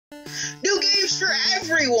New games for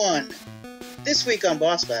everyone! This week on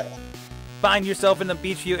Boss Battle. Find yourself in the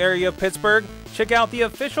Beachview area of Pittsburgh? Check out the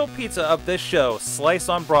official pizza of this show, Slice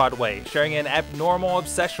on Broadway, sharing an abnormal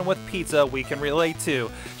obsession with pizza we can relate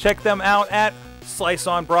to. Check them out at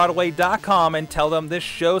sliceonbroadway.com and tell them this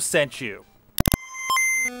show sent you.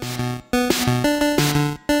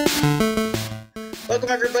 Welcome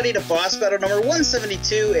everybody to Boss Battle number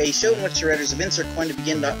 172, a show in which the writers of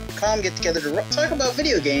InsertCoinToBegin.com get together to talk about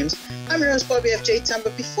video games. I'm your host, Bobby FJ Tom,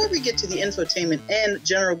 but before we get to the infotainment and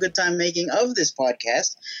general good time making of this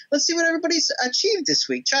podcast, let's see what everybody's achieved this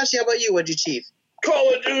week. Chachi, how about you? What'd you achieve?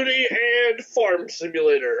 Call of Duty and Farm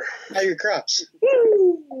Simulator. How are your crops?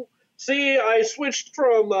 Woo! See, I switched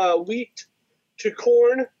from wheat to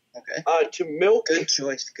corn. Okay. To milk. Good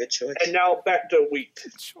choice. Good choice. And now back to wheat.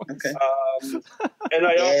 Okay. And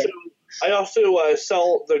I also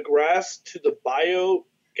sell the grass to the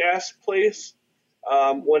biogas place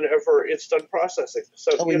whenever it's done processing.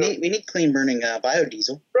 So we need clean burning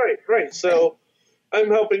biodiesel. Right. So I'm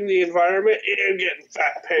helping the environment and getting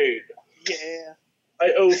fat paid. Yeah.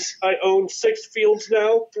 I own 6 fields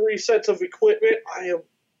now, 3 sets of equipment.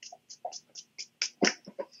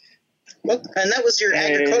 Well, and that was your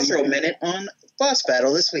agricultural minute on Boss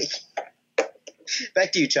Battle this week.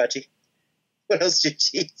 Back to you, Chachi. What else did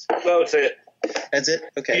you achieve? That's it. That's it?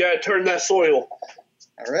 Okay. You gotta turn that soil.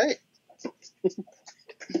 All right.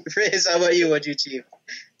 Rizz, how about you? What'd you achieve?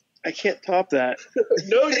 I can't top that.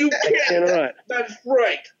 No, you can't. Cannot. That's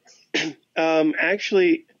right.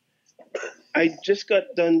 Actually, I just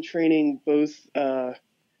got done training both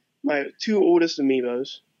my 2 oldest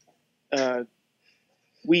amiibos,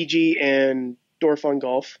 Ouija and Dorfon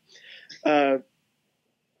Golf, to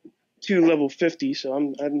level 50, so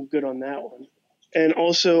I'm good on that one. And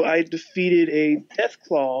also, I defeated a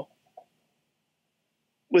Deathclaw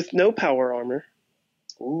with no power armor.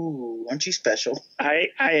 Ooh, aren't you special? I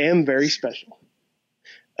am very special.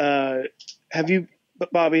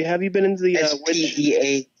 Bobby, have you been into the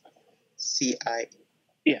SPEACI?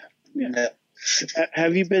 Yeah. No.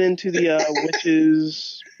 Have you been into the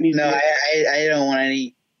Witches Museum? No, I don't want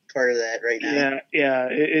any part of that right now. Yeah,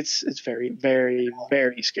 it's very, very,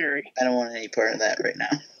 very scary. I don't want any part of that right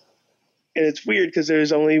now. And it's weird because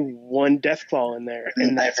there's only one Deathclaw in there,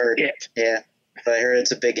 and I've heard it. Yeah, but I heard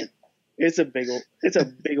it's a big one. It's a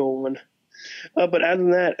big old one. But other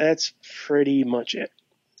than that, that's pretty much it.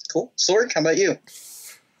 Cool. Sorg, how about you?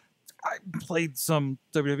 I played some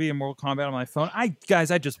WWE and Mortal Kombat on my phone. I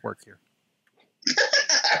just work here.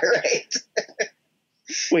 All right.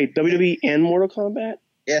 Wait, WWE and Mortal Kombat?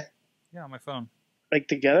 Yeah. Yeah, on my phone. Like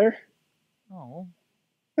together? Oh.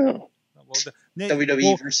 Oh. Well,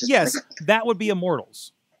 WWE versus... Yes, that would be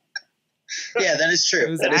Immortals. Yeah, that is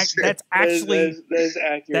true. That is true. That's actually... That is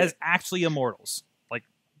accurate. That is actually Immortals. Like,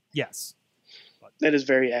 yes. But that is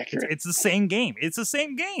very accurate. It's the same game.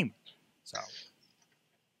 So...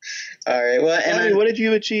 All right. Well, and what did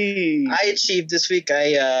you achieve? I achieved this week.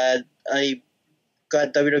 I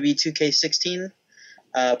got WWE 2K16.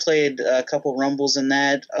 Played a couple rumbles in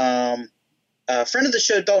that. A friend of the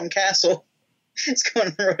show, Dalton Castle, is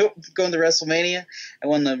going to WrestleMania. I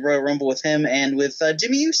won the Royal Rumble with him and with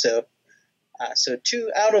Jimmy Uso. So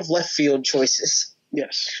 2 out of left field choices.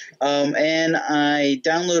 Yes. And I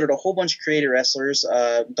downloaded a whole bunch of creative wrestlers.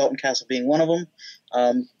 Dalton Castle being one of them.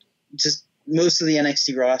 Just most of the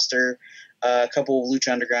NXT roster, a couple of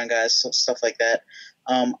Lucha Underground guys, stuff like that.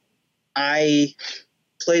 I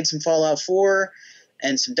played some Fallout 4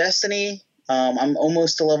 and some Destiny. I'm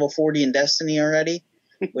almost to level 40 in Destiny already,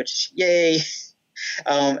 which, yay.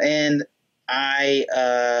 And I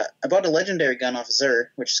bought a legendary gun off of Xur,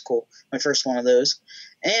 which is cool. My first one of those.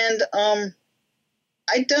 And I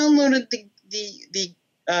downloaded the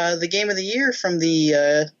Game of the Year from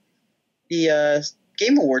the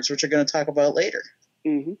Game Awards, which we're going to talk about later.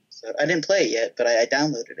 Mm-hmm. So I didn't play it yet, but I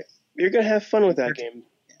downloaded it. You're going to have fun with that game.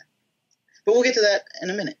 Yeah. But we'll get to that in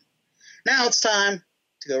a minute. Now it's time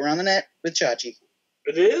to go around the net with Chachi.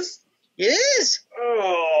 It is? It is!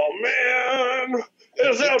 Oh, man.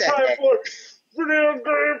 It's now time for Video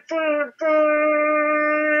Game Fix.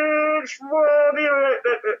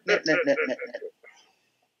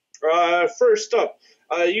 First up,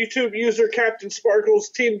 YouTube user Captain Sparkles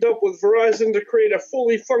teamed up with Verizon to create a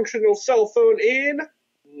fully functional cell phone in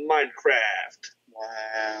Minecraft.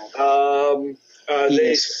 Wow. He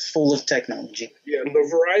is full of technology. Yeah, the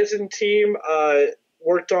Verizon team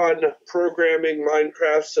worked on programming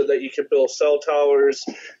Minecraft so that you can build cell towers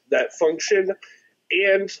that function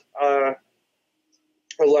and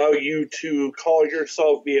allow you to call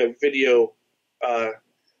yourself via video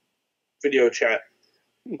chat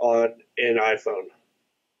on an iPhone.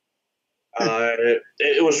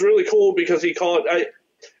 It was really cool because he called it.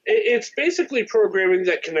 It's basically programming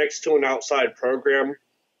that connects to an outside program,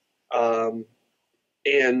 and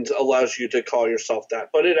allows you to call yourself that.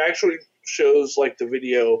 But it actually shows like the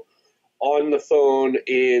video on the phone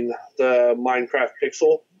in the Minecraft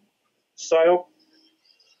pixel style.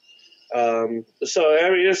 So I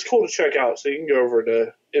mean, it's cool to check out. So you can go over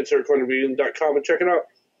to insertcornervision.com and check it out.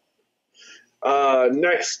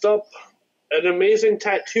 Next up, an amazing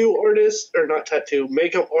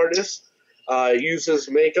makeup artist uses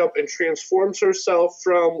makeup and transforms herself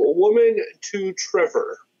from woman to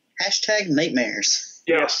Trevor. Hashtag nightmares.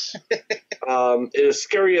 Yes. It is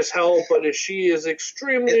scary as hell, but she is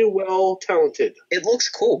extremely well talented. It looks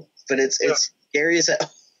cool, but it's scary as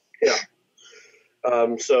hell. Yeah.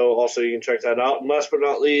 So also you can check that out. And last but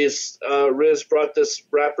not least, Rizz brought this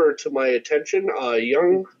rapper to my attention,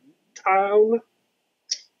 Youngtown.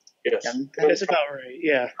 Yes. That's about right,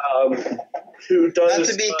 yeah. Who does not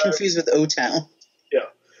to be confused with O-Town. Yeah.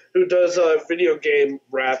 Who does video game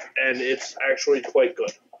rap, and it's actually quite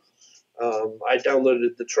good. I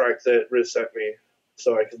downloaded the track that Rizz sent me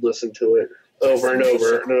so I could listen to it over and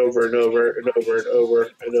over and over and over and over and over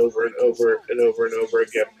and over and over and over and over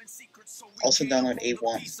again. Also download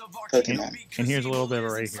A1 Pokemon. And here's a little bit of it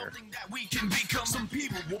right here.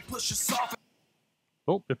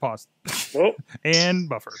 Oh, it paused. Oh. And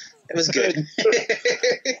buffered. It was good.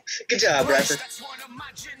 Good job, rapper.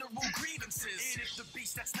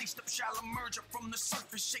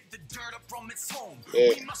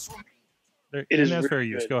 Yeah. It is fair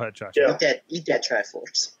use. Go ahead, Chachi. Yeah. Eat that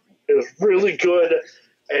Triforce. It was really good.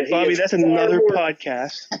 And Bobby, that's another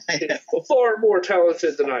podcast. Far more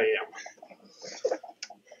talented than I am.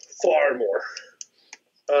 Far more.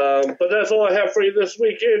 But that's all I have for you this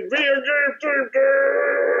week in Video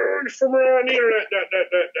Game from around the internet.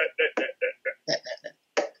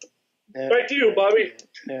 Back to you, Bobby.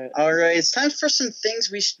 All right, it's time for some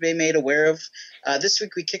things we should be made aware of. This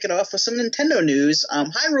week we kick it off with some Nintendo news.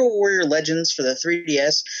 Hyrule Warrior Legends for the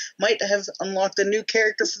 3DS might have unlocked a new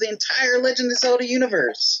character for the entire Legend of Zelda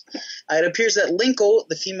universe. It appears that Linkle,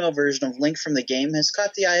 the female version of Link from the game, has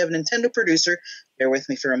caught the eye of Nintendo producer, bear with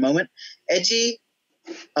me for a moment, Eiji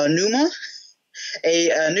Aonuma.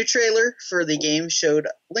 A new trailer for the game showed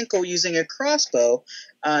Linkle using a crossbow,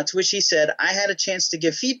 to which he said, "I had a chance to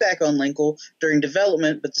give feedback on Linkle during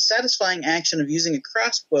development, but the satisfying action of using a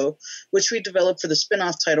crossbow, which we developed for the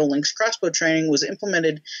spin-off title Link's Crossbow Training, was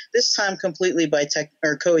implemented this time completely by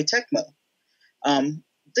Koei Tecmo."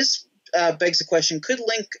 This begs the question: could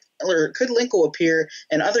Linkle appear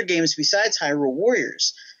in other games besides Hyrule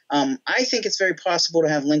Warriors? I think it's very possible to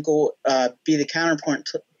have Linkle be the counterpoint.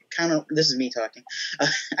 This is me talking.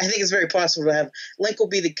 I think it's very possible to have Linkle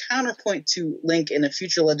be the counterpoint to Link in a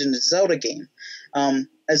future Legend of Zelda game,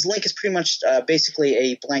 as Link is pretty much basically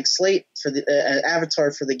a blank slate for the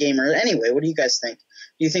avatar for the gamer. Anyway, what do you guys think?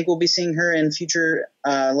 Do you think we'll be seeing her in future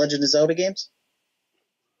Legend of Zelda games?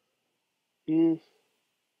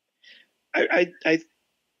 I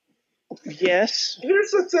yes.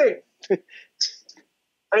 Here's the thing.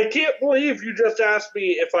 I can't believe you just asked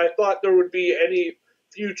me if I thought there would be any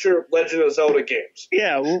future Legend of Zelda games.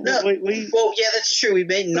 Yeah, well, yeah, that's true. We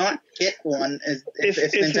may not get one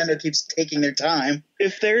if Nintendo keeps taking their time.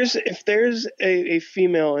 If there's a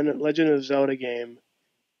female in a Legend of Zelda game,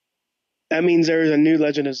 that means there is a new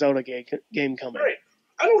Legend of Zelda game coming. Right.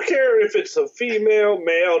 I don't care if it's a female,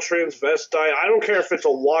 male, transvestite. I don't care if it's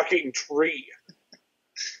a walking tree.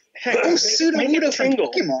 Heck, make it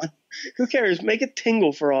tingle. Pokemon. Who cares? Make it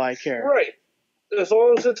tingle for all I care. Right. As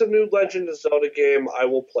long as it's a new Legend of Zelda game, I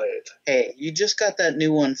will play it. Hey, you just got that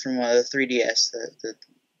new one from the 3DS, the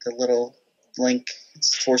little Link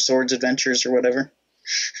Four Swords Adventures or whatever.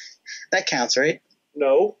 That counts, right?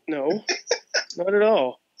 No. No. Not at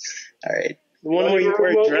all. All right. The one where you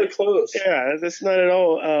wear clothes. Yeah, that's not at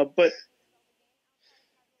all. But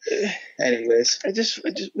anyways,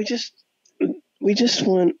 we just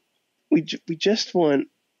want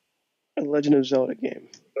a Legend of Zelda game.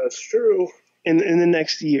 That's true. In the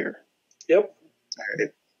next year. Yep. All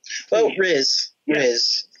right. Well, Rizz.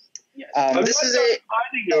 Yes. This is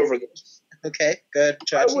whining over this. Okay, good.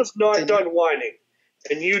 I was not done whining,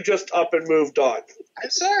 and you just up and moved on.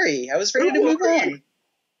 I'm sorry. I was ready to move on.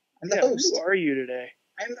 I'm the host. Who are you today?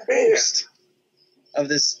 I'm the host of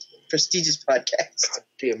this prestigious podcast. God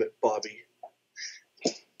damn it, Bobby.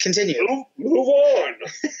 Continue. Move on.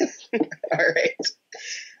 All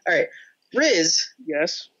right. Rizz.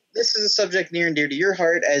 Yes. This is a subject near and dear to your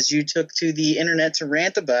heart as you took to the internet to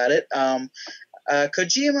rant about it. Hideo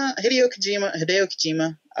Kojima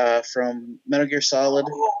from Metal Gear Solid.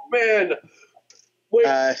 Oh, man. Wait.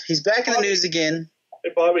 He's back in the news again.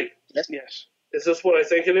 Hey, Bobby. Yes. Is this what I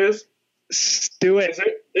think it is? Do it.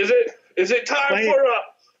 Is it time Wait. for a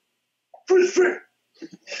prevent?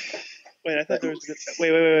 Wait, I thought there was.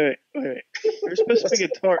 Wait. You were supposed to be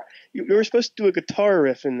guitar. You were supposed to do a guitar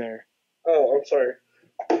riff in there. Oh, I'm sorry.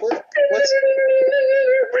 What's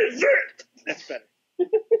That's better.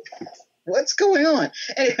 what's going on?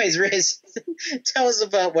 Anyways, Rizz, tell us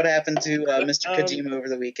about what happened to Mr. Kojima over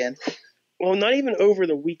the weekend. Well, not even over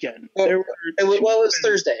the weekend. Well, There were it was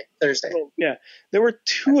Thursday. Well, yeah, there were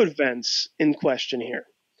two events in question here.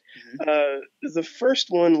 The first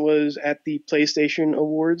one was at the PlayStation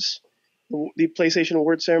Awards, the PlayStation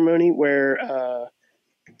Awards ceremony, where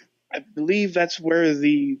I believe that's where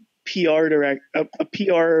the PR a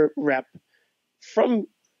PR rep from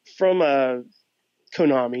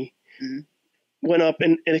Konami went up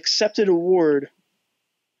and accepted an award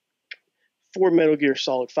for Metal Gear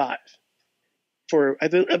Solid 5. For I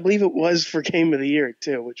believe it was for Game of the Year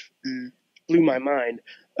too, which blew my mind.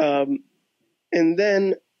 And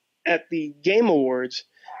then at the Game Awards,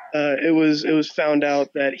 it was found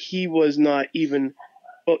out that he was not even.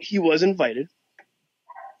 Well, he was invited,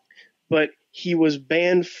 but he was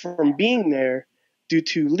banned from being there due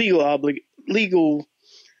to legal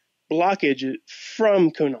blockage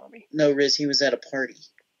from Konami. No, Rizz, he was at a party.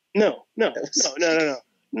 No. He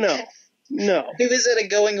was at a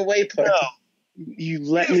going away party. No. You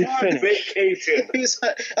let me finish. Vacation.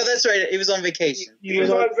 That's right. He was on vacation. He was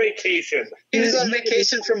on vacation. He was on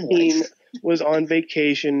vacation from life. Was on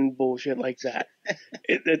vacation, bullshit like that.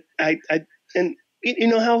 And you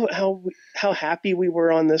know how happy we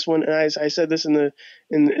were on this one. And I said this in the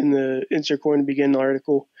Insert Coin Begin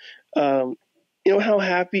article. You know how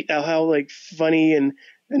happy, how like funny and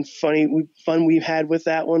fun we've had with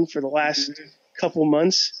that one for the last couple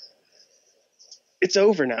months. It's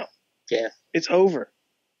over now. Yeah. It's over.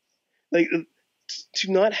 Like,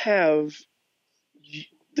 to not have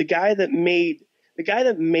the guy that made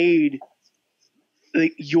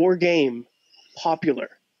like, your game popular,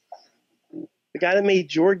 the guy that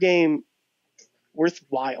made your game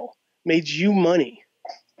worthwhile, made you money,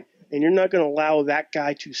 and you're not going to allow that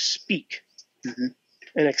guy to speak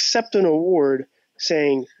and accept an award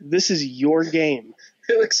saying this is your game.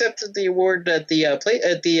 Who accepted the award at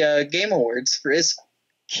the Game Awards, Rizz?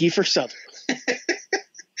 Kiefer Sutherland.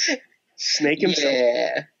 Snake himself.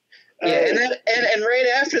 Yeah. And right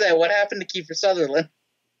after that, what happened to Kiefer Sutherland?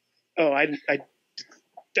 Oh, I you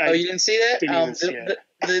didn't see that? Didn't even see it.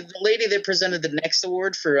 The lady that presented the next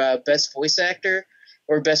award for Best Voice Actor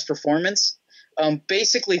or Best Performance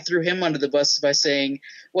basically threw him under the bus by saying,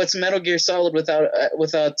 "What's Metal Gear Solid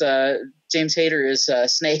without James Hayter is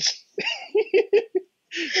Snake."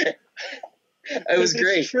 It was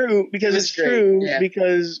great. It's true because it's true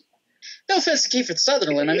because. No offense to Kiefer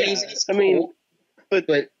Sutherland. I mean, he's cool. I mean, but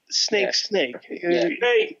Snake. Yeah.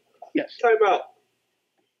 Hey, yes. Time out.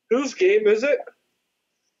 Whose game is it?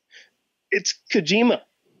 It's Kojima.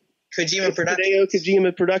 Kojima Productions. Hideo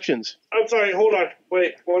Kojima Productions. I'm sorry. Hold on.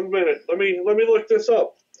 Wait 1 minute. Let me look this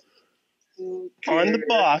up. On the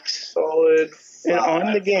box, Solid 5. and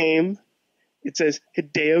on the game, it says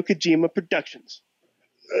Hideo Kojima Productions.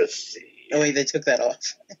 Let's see. Oh wait, they took that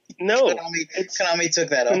off. No, Konami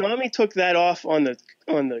took that off. Konami took that off on the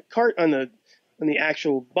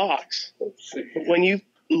actual box. Let's see. But when you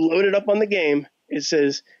load it up on the game, it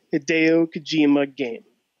says Hideo Kojima game.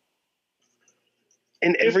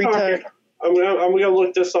 And every time I'm gonna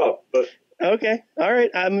look this up, but okay, all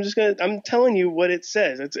right. I'm telling you what it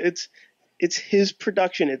says. It's his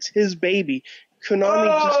production. It's his baby. Konami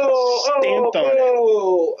just stamped on it.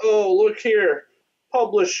 Oh, look here,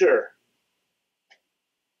 publisher,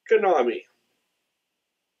 Konami.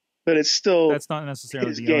 But it's still That's not necessarily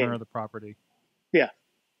his the game. owner of the property. Yeah,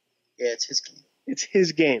 It's his game. it's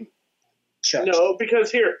his game. Chachi. No,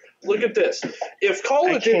 because here, look at this. If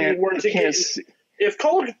Call of Duty were to get, if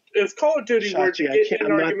Call of Duty were to Chachi, get in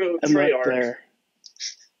an argument with Treyarch,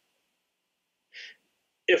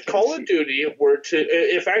 if Call of Duty were to,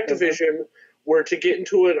 if Activision were to get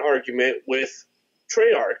into an argument with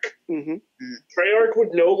Treyarch, Treyarch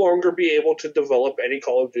would no longer be able to develop any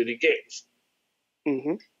Call of Duty games.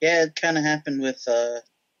 Yeah, it kind of happened with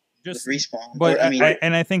Respawn. But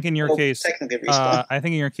I think in your well, case, technically Respawn. I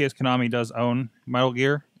think in your case, Konami does own Metal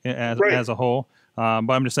Gear as a whole. But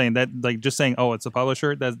I'm just saying that, like, just saying, oh, it's a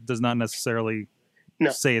publisher, that does not necessarily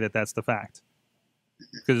say that that's the fact.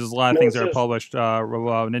 Because there's a lot of things that are published.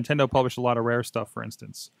 Nintendo published a lot of Rare stuff, for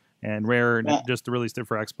instance, and Rare just released it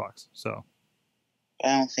for Xbox. So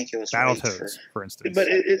I don't think it was Battletoads, for instance. But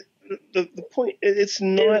the point, it's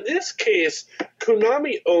not. In this case,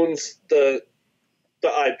 Konami owns the the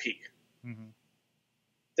IP. Mm-hmm.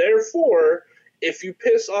 Therefore, if you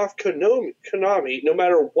piss off Konami, no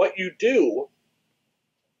matter what you do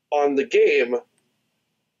on the game,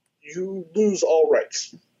 you lose all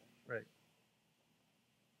rights. Right.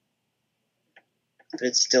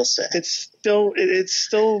 It's still sad. It's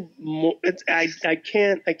still more. I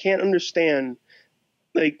can't understand.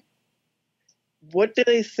 Like, what did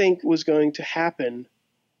they think was going to happen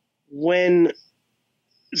when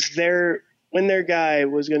their guy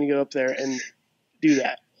was going to go up there and do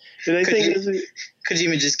that? Do they think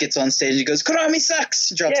Kojima just gets on stage and goes, "Konami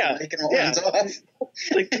sucks!" Drops the mic and runs off.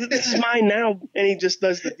 Like, this is mine now, and he just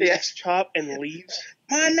does the DX chop and leaves.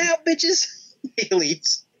 Mine now, bitches. He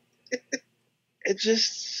leaves. It's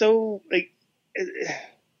just so like it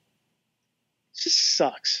just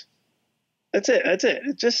sucks. That's it.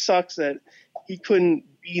 It just sucks that he couldn't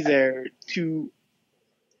be there to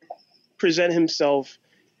present himself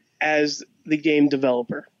as the game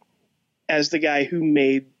developer, as the guy who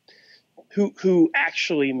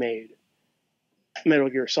actually made Metal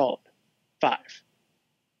Gear Solid 5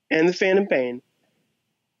 and the Phantom Pain.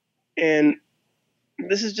 And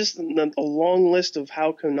this is just a long list of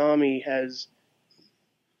how Konami has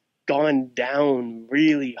gone down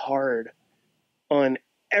really hard on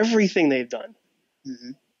everything they've done.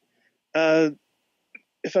 Mm-hmm.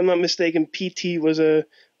 If I'm not mistaken, PT was a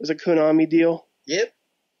Konami deal. Yep.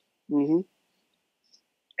 Mm-hmm.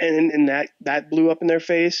 And that blew up in their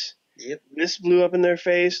face. Yep. This blew up in their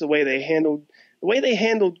face. The way they handled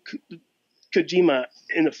Kojima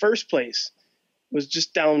in the first place was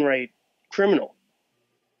just downright criminal.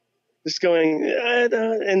 Just going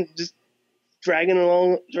and just dragging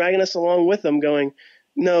us along with them, going,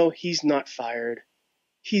 no, he's not fired.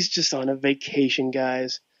 He's just on a vacation,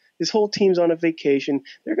 guys. His whole team's on a vacation.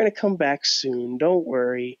 They're going to come back soon. Don't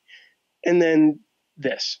worry. And then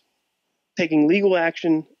this, taking legal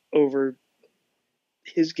action over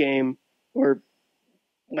his game or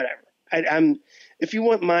whatever. If you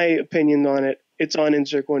want my opinion on it, it's on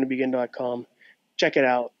insertgoingtobegin.com. Check it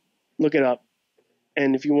out. Look it up.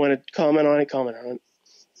 And if you want to comment on it, comment on it.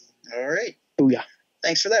 All right. Booyah.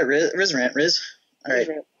 Thanks for that, Rizz rant, Rizz. All right.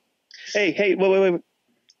 Hey, wait.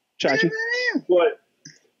 Chachi. What?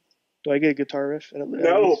 Do I get a guitar riff?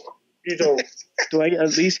 No, you don't. Do I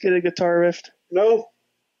at least get a guitar riff? No. All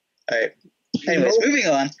right. Anyways, moving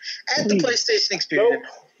on. At the PlayStation Experience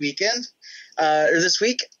weekend, or this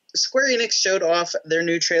week, Square Enix showed off their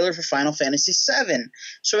new trailer for Final Fantasy VII,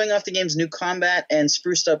 showing off the game's new combat and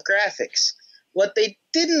spruced up graphics. What they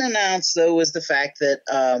didn't announce, though, was the fact that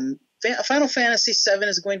Final Fantasy VII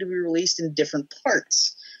is going to be released in different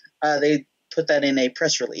parts. They put that in a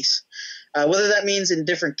press release. Whether that means in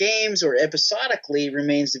different games or episodically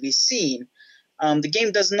remains to be seen. The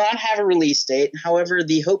game does not have a release date. However,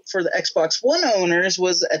 the hope for the Xbox One owners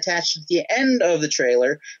was attached at the end of the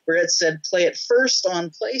trailer, where it said play it first on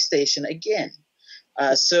PlayStation again.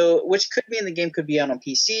 So, which could mean the game could be out on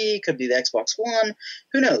PC, could be the Xbox One,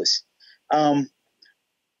 who knows?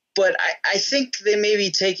 But I think they may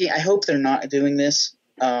be taking, I hope they're not doing this,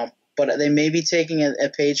 but they may be taking a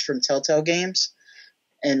page from Telltale Games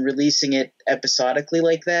and releasing it episodically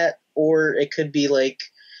like that, or it could be like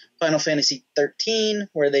Final Fantasy 13,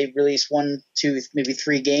 where they release 1, 2, maybe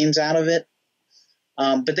 3 games out of it.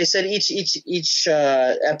 But they said each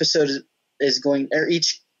episode is going, or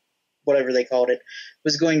each whatever they called it,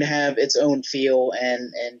 was going to have its own feel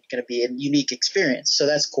and going to be a unique experience. So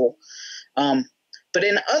that's cool. But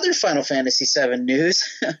in other Final Fantasy VII news,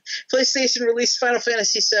 PlayStation released Final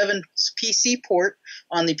Fantasy VII's PC port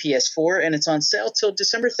on the PS4, and it's on sale till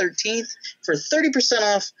December 13th for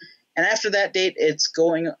 30% off. And after that date, it's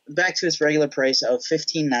going back to its regular price of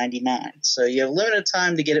 $15.99. So you have limited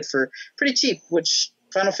time to get it for pretty cheap, which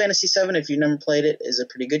Final Fantasy VII, if you've never played it, is a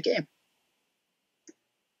pretty good game.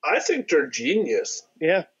 I think they're genius.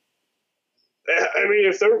 Yeah. I mean,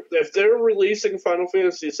 if they're releasing Final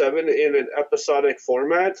Fantasy VII in an episodic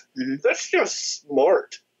format, that's just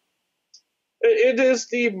smart. It is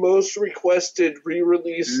the most requested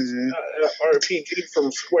re-release RPG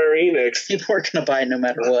from Square Enix. People are going to buy it no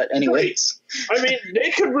matter what, anyways. I mean,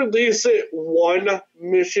 they could release it one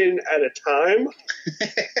mission at a time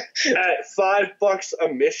at $5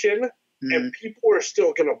 a mission, and people are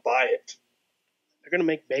still going to buy it. They're going to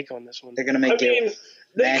make bank on this one. They're going to make it.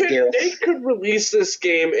 They could release this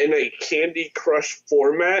game in a Candy Crush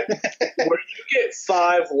format where you get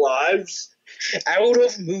 5 lives. Out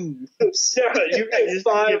of moves. Yeah, you get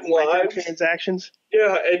 5 lives. Transactions.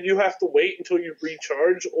 Yeah, and you have to wait until you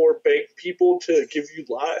recharge or beg people to give you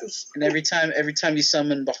lives. And every time you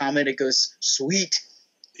summon Bahamut, it goes, sweet.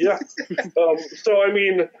 Yeah. So, I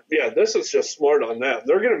mean, yeah, this is just smart on them.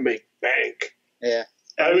 They're going to make bank. Yeah.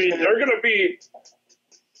 I mean, they're going to be...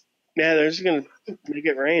 Yeah, they're just going to make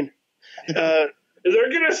it rain. They're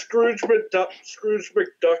going to Scrooge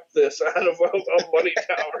McDuck this out of a money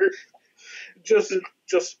tower. Just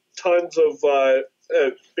tons of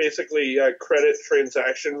basically credit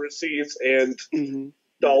transaction receipts and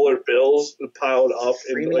dollar bills piled up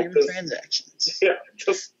in like this. Transactions. Yeah,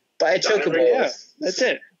 just buy a chocobo. Yeah, that's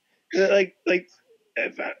it.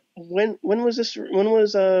 When was this? When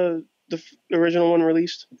was the original one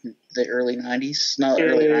released? The early 90s, not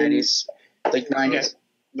early 90s, like 90s.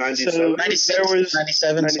 97. So 96, there was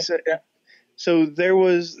 97. 97. Yeah. So there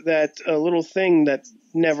was that little thing that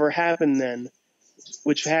never happened then,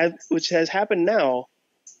 which has happened now,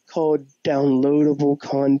 called downloadable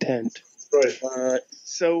content. Right.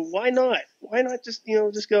 So why not? Why not just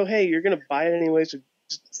go? Hey, you're gonna buy it anyway, so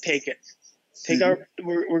just take it. You're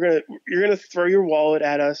gonna throw your wallet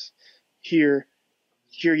at us. Here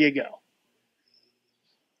you go.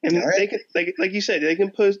 And they can, like you said, they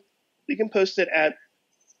can post it at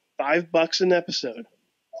 $5 an episode,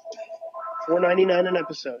 $4.99 an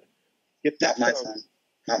episode. Get that.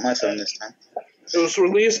 Not my phone this time. It was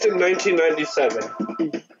released in 1997.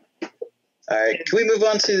 All right, can we move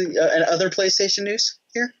on to other PlayStation news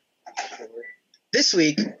here? This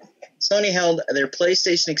week, Sony held their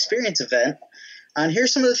PlayStationExperience event. And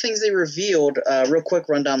here's some of the things they revealed. Real quick,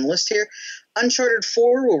 run down the list here. Uncharted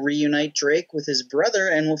 4 will reunite Drake with his brother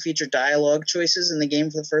and will feature dialogue choices in the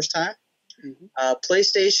game for the first time.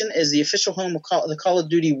 PlayStation is the official home of the Call of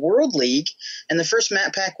Duty World League, and the first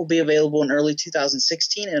map pack will be available in early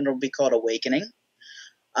 2016, and it'll be called Awakening.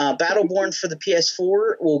 Battleborn for the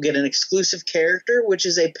PS4 will get an exclusive character, which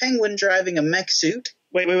is a penguin driving a mech suit.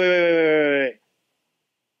 Wait. Can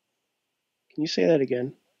you say that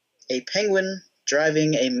again? A penguin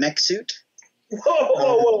driving a mech suit. Whoa.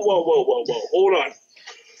 Hold on.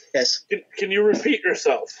 Yes. Can you repeat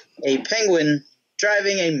yourself? A penguin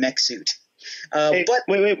driving a mech suit. Wait. But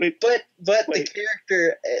the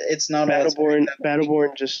character, it's not Battleborn.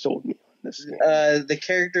 Battleborn just sold me on this. The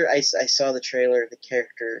character, I saw the trailer. The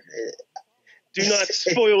character. Do not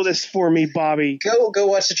spoil this for me, Bobby. Go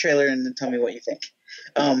watch the trailer and then tell me what you think.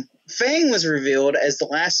 FANG was revealed as the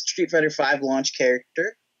last Street Fighter V launch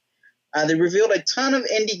character. They revealed a ton of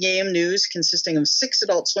indie game news consisting of 6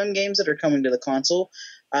 Adult Swim games that are coming to the console.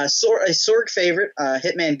 A Sorg favorite,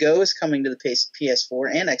 Hitman Go, is coming to the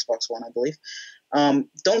PS4 and Xbox One, I believe.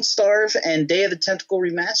 Don't Starve and Day of the Tentacle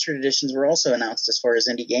Remastered editions were also announced as far as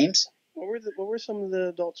indie games. What were some of the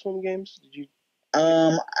Adult Swim games? Did you?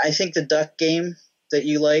 I think the Duck game that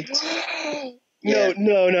you liked.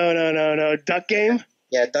 No. Duck Game?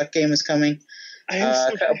 Yeah, Duck Game is coming.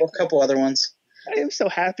 A couple other ones. I am so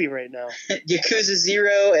happy right now. Yakuza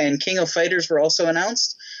 0 and King of Fighters were also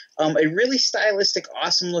announced. A really stylistic,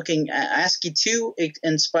 awesome-looking ASCII 2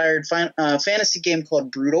 inspired fantasy game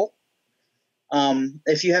called Brutal.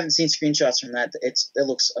 If you haven't seen screenshots from that, it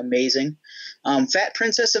looks amazing. Fat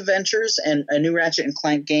Princess Adventures and a new Ratchet and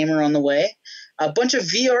Clank game are on the way. A bunch of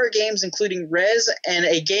VR games, including Rizz and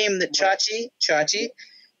a game that Chachi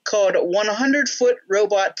called 100-Foot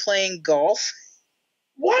Robot Playing Golf.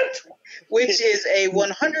 What? Which is a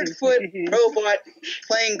 100-foot robot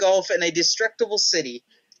playing golf in a destructible city.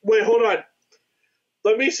 Wait, hold on.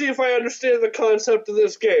 Let me see if I understand the concept of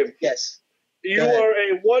this game. Yes. You are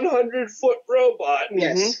a 100-foot robot.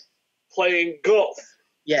 Yes. Playing golf.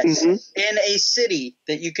 Yes. In a city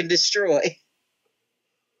that you can destroy.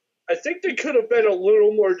 I think they could have been a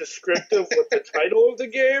little more descriptive with the title of the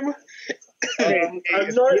game.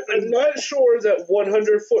 I'm not sure that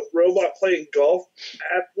 100-foot robot playing golf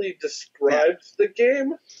aptly describes the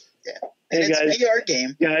game. Yeah, and it's a VR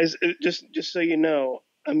game. Guys, just so you know,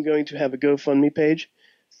 I'm going to have a GoFundMe page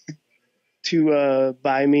to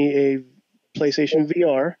buy me a PlayStation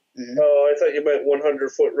VR. Oh, I thought you meant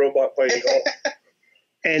 100-foot robot playing golf.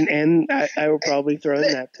 And I will probably throw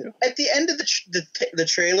in that too. At the end of the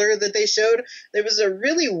trailer that they showed, there was a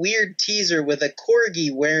really weird teaser with a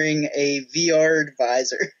corgi wearing a VR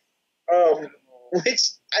visor.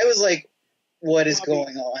 Which I was like, what is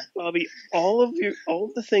going on? Bobby, all of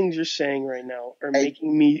the things you're saying right now are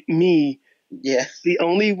making me the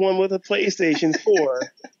only one with a PlayStation 4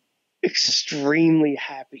 extremely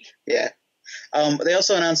happy. Yeah. They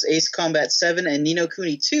also announced Ace Combat 7 and Ni no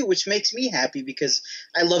Kuni 2, which makes me happy because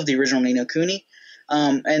I love the original Ni no Kuni.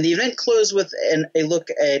 And the event closed with a look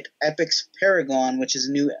at Epic's Paragon, which is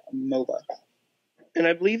a new MOBA. And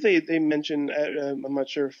I believe they mentioned, I'm not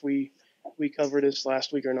sure if we covered this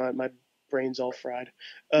last week or not, my brain's all fried,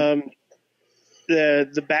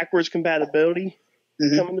 the backwards compatibility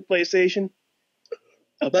coming to PlayStation.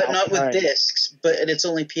 But not with discs, but it's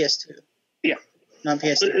only PS2. Yeah. Not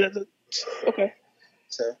PS3. Okay.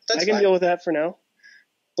 So that's I can deal with that for now.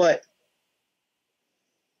 But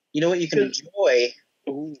you know what you can enjoy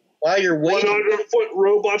while you're waiting? 100-foot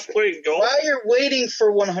robots playing golf? While you're waiting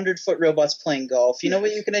for 100-foot robots playing golf, you know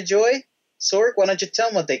what you can enjoy? Sorg, why don't you tell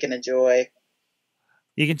them what they can enjoy?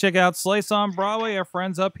 You can check out Slice on Broadway, our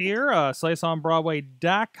friends up here,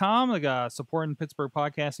 sliceonbroadway.com, supporting Pittsburgh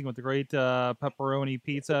podcasting with the great pepperoni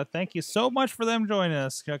pizza. Thank you so much for them joining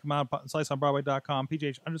us. Check them out, sliceonbroadway.com,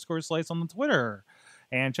 PGH_Slice on the Twitter.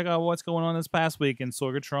 And check out what's going on this past week in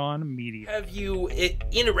Sorgatron Media. Have you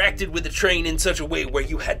interacted with the train in such a way where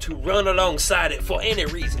you had to run alongside it for any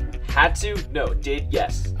reason? Had to? No, did,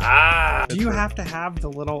 yes. Do you have to have the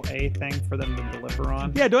little A thing for them to deliver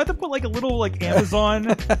on? Yeah, do I have to put like a little like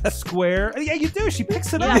Amazon square? Yeah, you do. She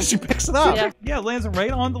picks it up. Yeah, she picks it up. Yeah, it lands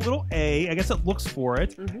right on the little A. I guess it looks for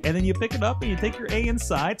it. And then you pick it up and you take your A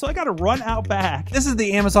inside. So I got to run out back. This is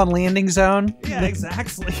the Amazon landing zone. Yeah,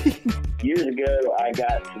 exactly. Years ago, I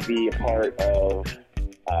got to be a part of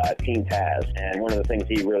Team Taz, and one of the things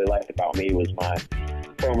he really liked about me was my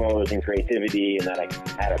promos and creativity, and that I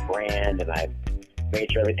had a brand, and I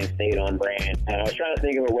made sure everything stayed on brand. And I was trying to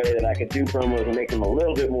think of a way that I could do promos and make them a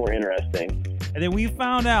little bit more interesting. And then we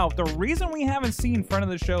found out the reason we haven't seen friend of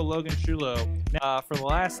the show Logan Shulo for the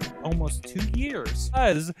last almost 2 years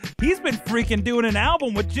is he's been freaking doing an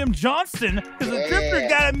album with Jim Johnston because the Drifter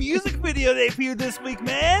got a music video debuted this week,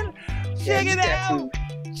 man. Check it out.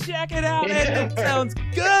 Check it out. It sounds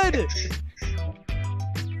good.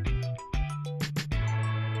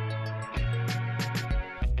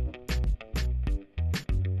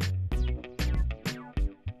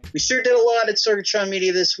 We sure did a lot at Sorgatron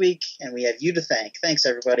Media this week, and we have you to thank. Thanks,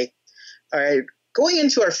 everybody. All right, going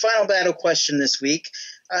into our final battle question this week,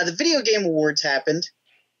 the Video Game Awards happened.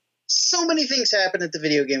 So many things happened at the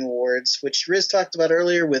Video Game Awards, which Rizz talked about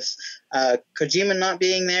earlier with Kojima not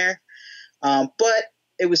being there. But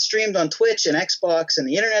it was streamed on Twitch and Xbox and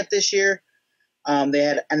the internet this year. They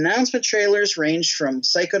had announcement trailers ranged from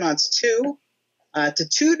Psychonauts 2 to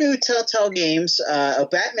 2 new Telltale games,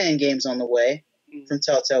 Batman games on the way from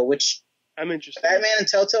Telltale, which I'm interested. Batman and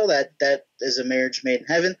Telltale, that is a marriage made in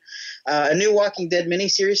heaven. A new Walking Dead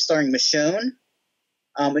miniseries starring Michonne.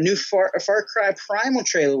 A new Far Cry Primal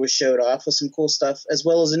trailer was showed off with some cool stuff, as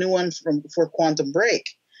well as a new one for Quantum Break.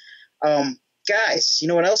 Guys, you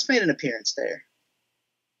know what else made an appearance there?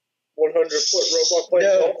 100-foot robot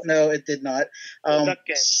playing golf? No, it did not.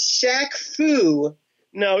 Shaq Fu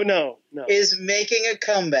is making a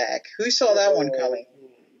comeback. Who saw that one coming?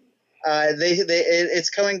 It's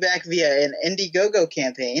coming back via an Indiegogo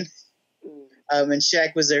campaign, and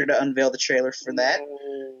Shaq was there to unveil the trailer for that.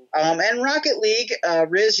 And Rocket League,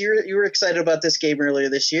 Rizz, you were excited about this game earlier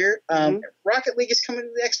this year. Rocket League is coming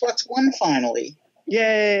to the Xbox One finally.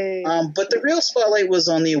 Yay! But the real spotlight was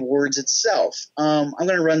on the awards itself. I'm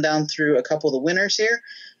going to run down through a couple of the winners here.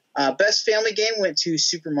 Best family game went to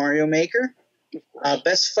Super Mario Maker.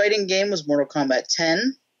 Best fighting game was Mortal Kombat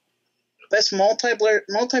 10. Best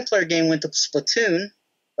multiplayer game went to Splatoon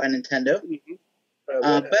by Nintendo.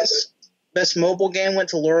 Best mobile game went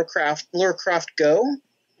to Lara Croft Go.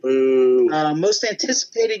 Most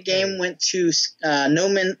anticipated game went to No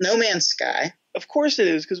Man's Sky. Of course it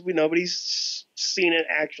is, because nobody's seen it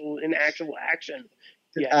in actual action.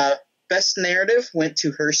 Best narrative went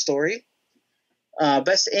to Her Story.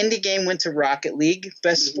 Best indie game went to Rocket League.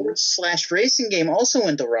 Best sports/racing game also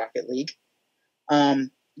went to Rocket League.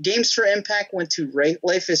 Games for Impact went to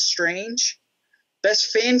Life is Strange.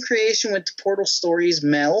 Best fan creation went to Portal Stories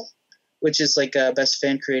Mel, which is like a best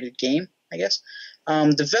fan created game, I guess.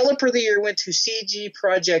 Developer of the year went to CG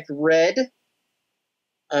Project Red,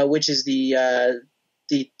 which is the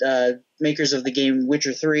makers of the game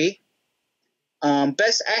Witcher 3.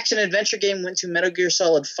 Best action adventure game went to Metal Gear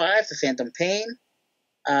Solid 5: The Phantom Pain,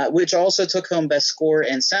 which also took home best score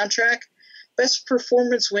and soundtrack. Best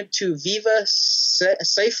performance went to Viva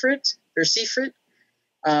Seifert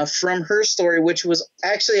from Her Story, which was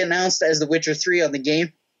actually announced as The Witcher 3 on the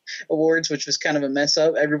Game Awards, which was kind of a mess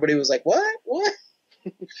up. Everybody was like, what?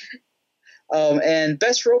 And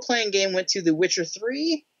best role-playing game went to The Witcher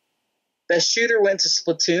 3. Best shooter went to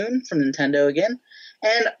Splatoon from Nintendo again.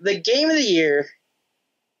 And the game of the year,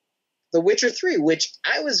 The Witcher 3, which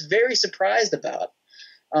I was very surprised about.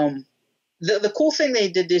 The cool thing they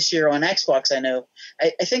did this year on Xbox, I know, I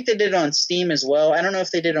think they did it on Steam as well. I don't know if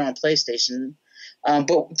they did it on PlayStation.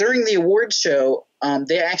 But during the awards show,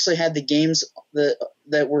 they actually had the games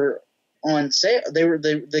that were on sale. They were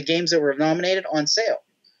the games that were nominated on sale,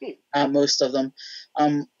 most of them.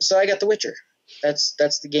 So I got The Witcher.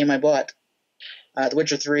 That's the game I bought. The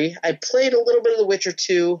Witcher 3. I played a little bit of The Witcher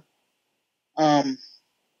 2. And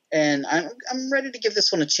I'm ready to give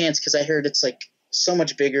this one a chance because I heard it's like so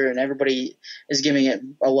much bigger and everybody is giving it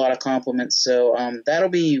a lot of compliments. So that'll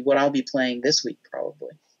be what I'll be playing this week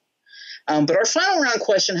probably. But our final round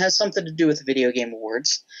question has something to do with the Video Game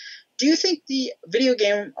Awards. Do you think the Video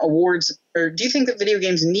Game Awards, or do you think that video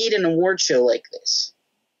games need an award show like this?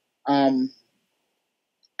 I'm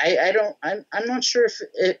not sure if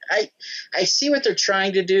I see what they're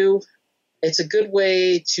trying to do. It's a good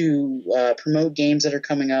way to promote games that are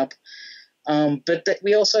coming up. But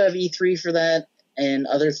we also have E3 for that and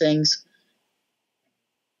other things.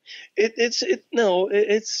 It's to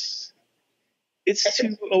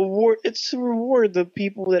reward the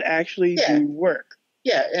people that actually do work.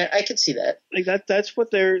 Yeah, I could see that. Like that's what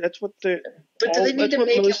they're. But do they need to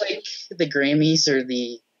make it like the Grammys or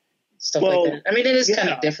the stuff like that? I mean, it is kind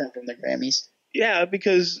of different from the Grammys. Yeah,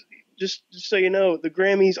 because just so you know, the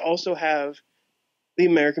Grammys also have the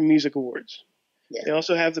American Music Awards. Yeah. They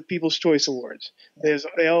also have the People's Choice Awards.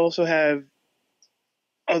 They also have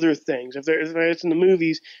other things. If it's in the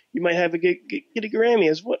movies, you might have get a Grammy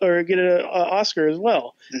as well, or get an Oscar as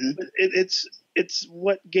well. Mm-hmm. But it's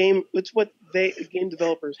what game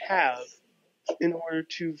developers have in order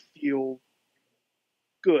to feel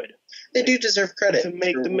good. They do deserve credit for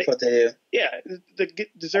what they do. Yeah, they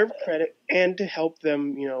deserve credit and to help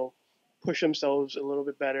them, push themselves a little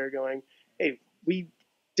bit better. Going, hey, we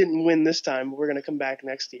didn't win this time, but we're going to come back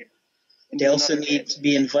next year. They also need to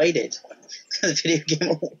be invited to the Video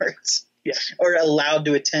Game Awards. Yes. Or allowed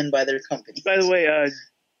to attend by their company. By the way,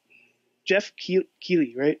 Jeff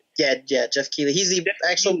Keighley, right? Yeah, Jeff Keighley. He's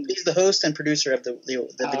the host and producer of the Video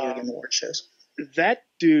Game Award shows. That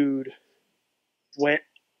dude went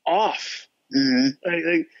off.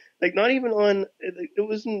 Mm-hmm. Like not even on. It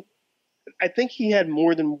wasn't. I think he had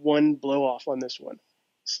more than one blow off on this one.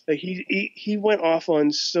 Like he went off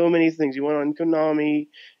on so many things. He went on Konami.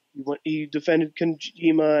 He defended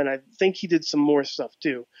Kojima, and I think he did some more stuff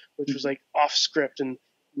too, which was like off script and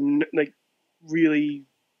like really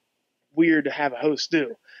weird to have a host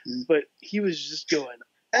do. But he was just going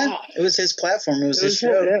off. It was his platform. It was his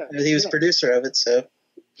show. Yeah. He was producer of it. So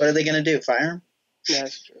what are they going to do? Fire him? Yeah,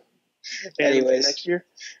 that's true. Anyways, next year.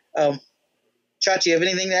 Chachi, you have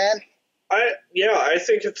anything to add? I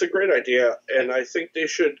think it's a great idea, and I think they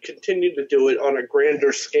should continue to do it on a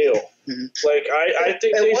grander scale. Mm-hmm. Like I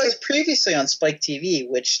think it was previously on Spike TV,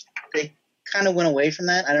 which they kind of went away from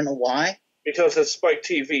that. I don't know why. Because it's Spike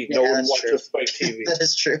TV. No one watches Spike TV. That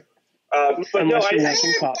is true. But no, I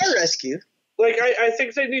rescue. Like I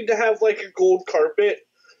think they need to have like a gold carpet.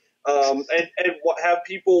 And have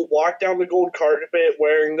people walk down the gold carpet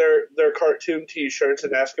wearing their cartoon T-shirts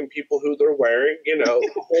and asking people who they're wearing.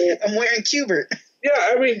 I'm wearing Cubert. Yeah,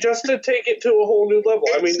 I mean, just to take it to a whole new level.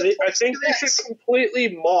 I mean, I think they should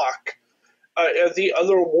completely mock the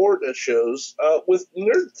other award shows with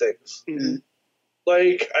nerd things. Mm-hmm.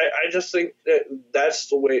 Like, I just think that's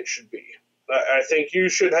the way it should be. I think you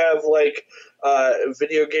should have like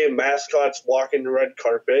video game mascots walking the red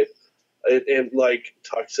carpet. In like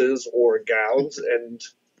tuxes or gowns and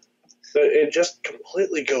just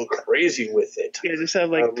completely go crazy with it. Yeah, just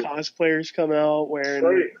have like cosplayers come out wearing.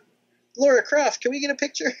 Right. Laura Croft, can we get a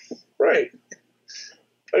picture? Right.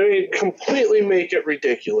 I mean, completely make it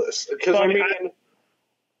ridiculous. Because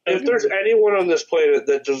if there's anyone on this planet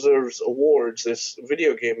that deserves awards, it's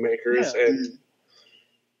video game makers, and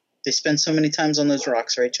they spend so many times on those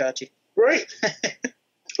rocks, right, Chachi? Right.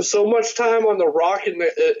 So much time on the rock and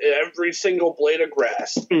every single blade of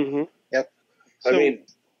grass. Mm-hmm. Yep. I mean,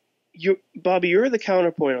 Bobby, you're the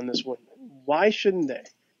counterpoint on this one. Why shouldn't they?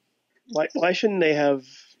 Why shouldn't they have?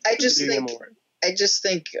 I just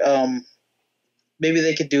think maybe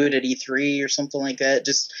they could do it at E3 or something like that.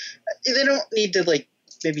 Just they don't need to like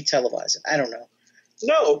maybe televise it. I don't know.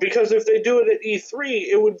 No, because if they do it at E3,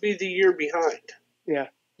 it would be the year behind. Yeah.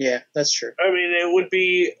 Yeah, that's true. I mean, it would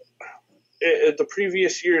be the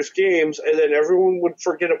previous year's games, and then everyone would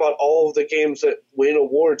forget about all of the games that win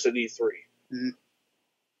awards at E3. Mm-hmm.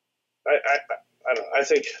 I don't know. I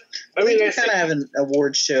think kind of have an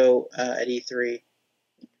award show at E3.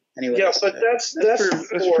 Anyway, yeah, but that's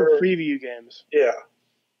for preview games. Yeah,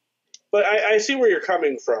 but I see where you're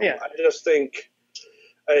coming from. Yeah. I just think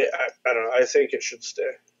I don't know. I think it should stay.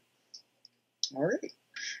 All right,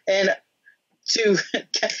 and to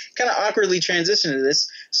kind of awkwardly transition to this,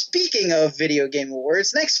 speaking of Video Game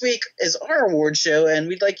Awards, next week is our award show, and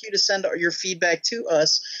we'd like you to send your feedback to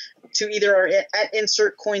us to either our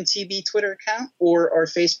 @InsertCoinTB Twitter account or our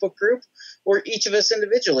Facebook group. or each of us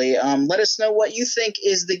individually. Let us know what you think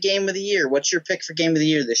is the game of the year. What's your pick for game of the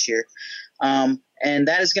year this year? And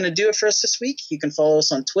that is going to do it for us this week. You can follow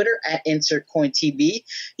us on Twitter at InsertCoinTB.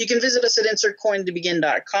 You can visit us at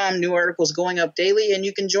InsertCoinTobegin.com. New articles going up daily, and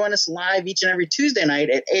you can join us live each and every Tuesday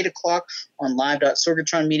night at 8 o'clock on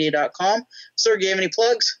live.sorgatronmedia.com. Sorg, do you have any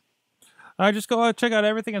plugs? Just go check out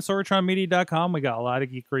everything at sorgatronmedia.com. We got a lot of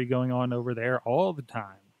geekery going on over there all the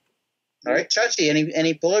time. All right, Chachi,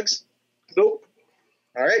 any plugs? Nope.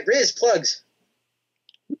 All right, Rizz, plugs.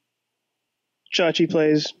 Chachi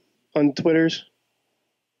plays on Twitters.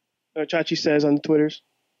 Chachi says on the Twitters.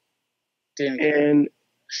 And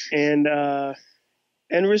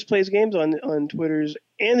Rizz plays games on Twitters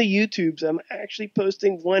and the YouTubes. I'm actually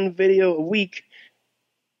posting one video a week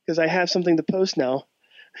because I have something to post now.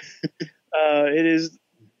 It is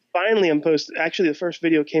finally I'm posting. Actually, the first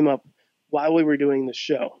video came up while we were doing the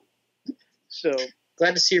show. So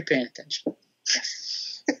glad to see you're paying attention.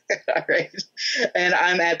 All right, and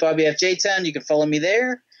I'm at BobbyFJTown. You can follow me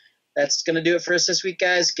there. That's gonna do it for us this week,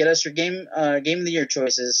 guys. Get us your game of the year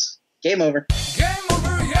choices. Game over. Game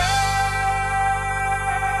over, yeah!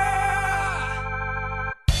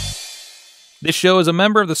 This show is a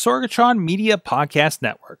member of the Sorgatron Media Podcast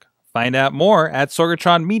Network. Find out more at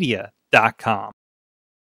sorgatronmedia.com.